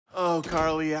well,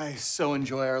 Carly. I so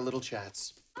enjoy our little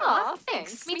chats. Aw,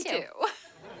 thanks. Me too.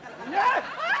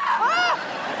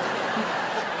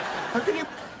 How can you...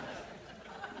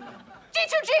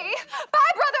 G2G! Bye,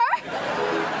 brother!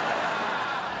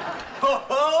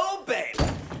 Ho, babe!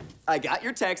 I got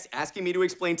your text asking me to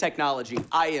explain technology.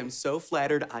 I am so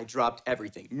flattered I dropped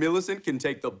everything. Millicent can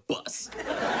take the bus.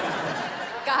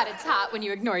 God, it's hot when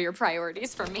you ignore your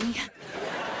priorities for me.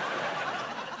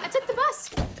 I took the bus.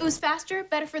 It was faster,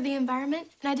 better for the environment,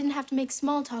 and I didn't have to make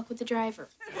small talk with the driver.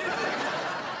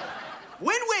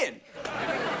 Win-win!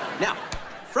 Now,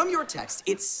 from your text,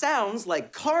 it sounds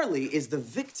like Carly is the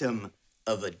victim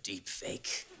of a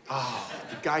deepfake. Oh,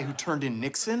 the guy who turned in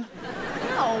Nixon?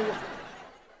 No.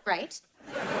 Right?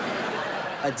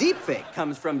 A deepfake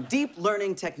comes from deep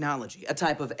learning technology, a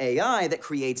type of AI that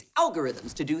creates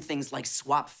algorithms to do things like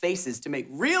swap faces to make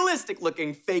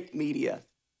realistic-looking fake media.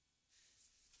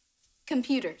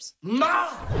 Computers.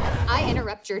 I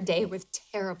interrupt your day with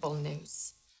terrible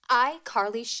news. I,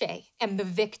 Carly Shay, am the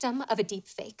victim of a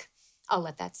deepfake. I'll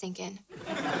let that sink in.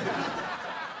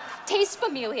 Taste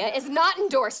Familia is not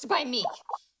endorsed by me.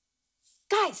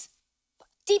 Guys,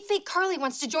 deepfake Carly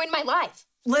wants to join my live.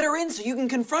 Let her in so you can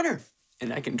confront her.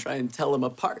 And I can try and tell them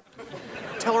apart.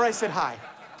 Tell her I said hi.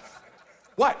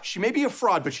 What? She may be a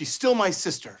fraud, but she's still my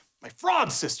sister. My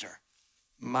fraud sister.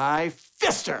 My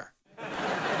fister.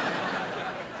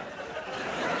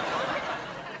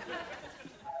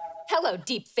 Hello,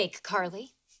 deepfake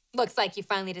Carly. Looks like you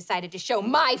finally decided to show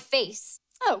my face.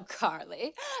 Oh,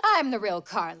 Carly, I'm the real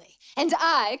Carly. And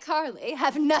I, Carly,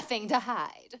 have nothing to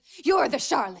hide. You're the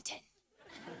charlatan.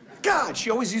 God,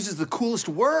 she always uses the coolest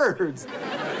words. 2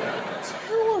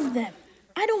 of them.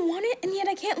 I don't want it, and yet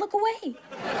I can't look away.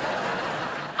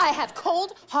 I have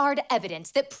cold, hard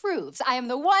evidence that proves I am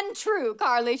the one true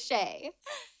Carly Shay.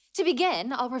 To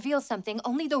begin, I'll reveal something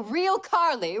only the real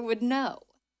Carly would know.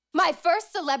 My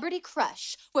first celebrity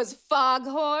crush was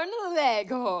Foghorn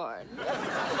Leghorn.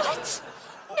 What?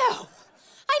 No.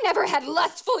 I never had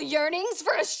lustful yearnings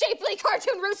for a shapely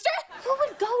cartoon rooster. Who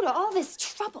would go to all this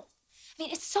trouble? I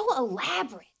mean, it's so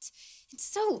elaborate. It's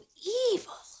so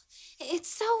evil. It's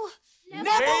so...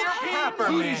 Nevel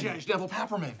Papperman. Nevel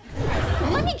Papperman.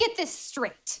 Let me get this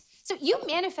straight. So you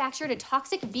manufactured a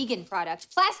toxic vegan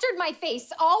product, plastered my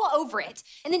face all over it,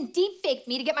 and then deep-faked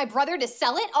me to get my brother to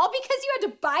sell it, all because you had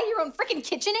to buy your own frickin'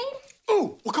 KitchenAid?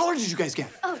 Ooh, what color did you guys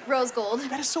get? Oh, rose gold.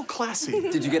 That is so classy.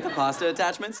 Did you get the pasta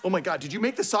attachments? Oh my God, did you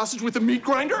make the sausage with the meat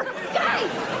grinder?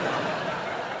 Guys!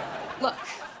 Look,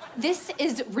 this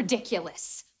is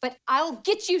ridiculous, but I'll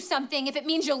get you something if it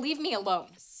means you'll leave me alone.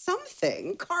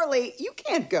 Something? Carly, you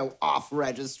can't go off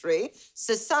registry.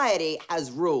 Society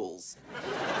has rules.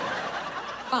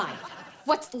 Fine.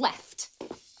 What's left?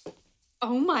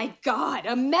 Oh my God,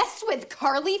 a mess with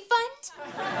Carly fund?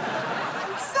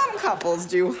 Some couples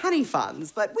do honey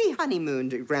funds, but we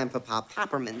honeymooned Grandpapa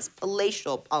Papperman's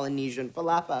palatial Polynesian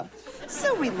palapa.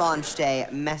 So we launched a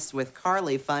Mess with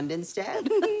Carly fund instead.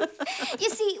 You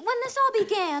see, when this all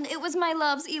began, it was my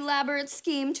love's elaborate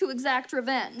scheme to exact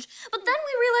revenge. But then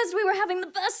we realized we were having the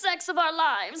best sex of our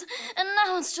lives, and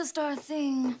now it's just our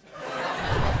thing.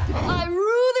 I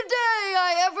rue the day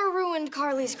I ever ruined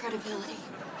Carly's credibility.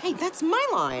 Hey, that's my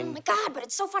Oh line. my God, but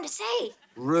it's so fun to say.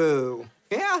 Rue.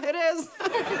 Yeah, it is.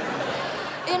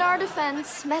 In our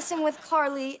defense, messing with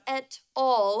Carly et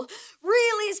al.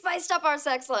 Really spiced up our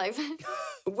sex life.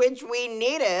 Which we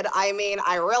needed. I mean,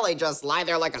 I really just lie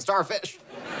there like a starfish.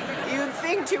 You'd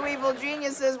think 2 evil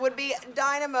geniuses would be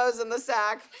dynamos in the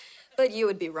sack. But you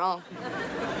would be wrong.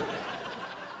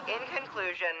 In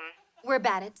conclusion... We're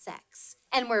bad at sex,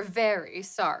 and we're very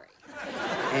sorry.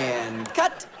 And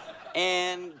cut.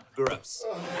 And gross.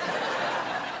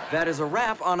 That is a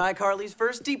wrap on iCarly's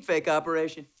first deepfake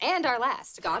operation. And our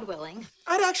last, God willing.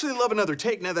 I'd actually love another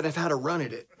take now that I've had a run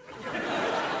at it.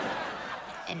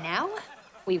 And now,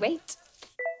 we wait.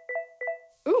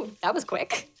 Ooh, that was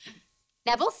quick.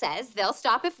 Nevel says they'll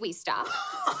stop if we stop.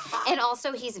 And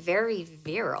also, he's very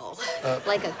virile,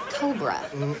 like a cobra.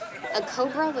 A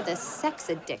cobra with a sex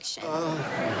addiction,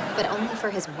 but only for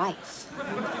his wife.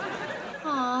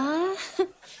 Aww.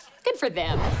 Good for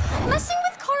them. Messing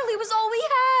with Carly was all we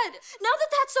had. Now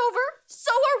that that's over,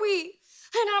 so are we.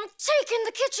 And I'm taking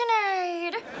the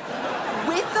KitchenAid.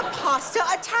 With the pasta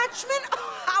attachment?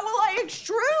 How will I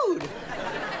extrude?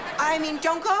 I mean,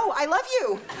 don't go. I love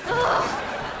you.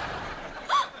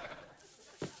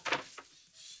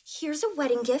 Here's a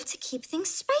wedding gift to keep things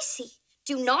spicy.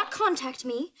 Do not contact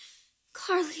me.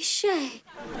 Carly Shay.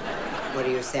 What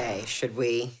do you say? Should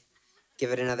we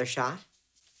give it another shot?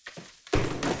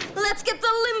 Let's get the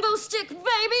limbo stick,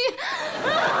 baby!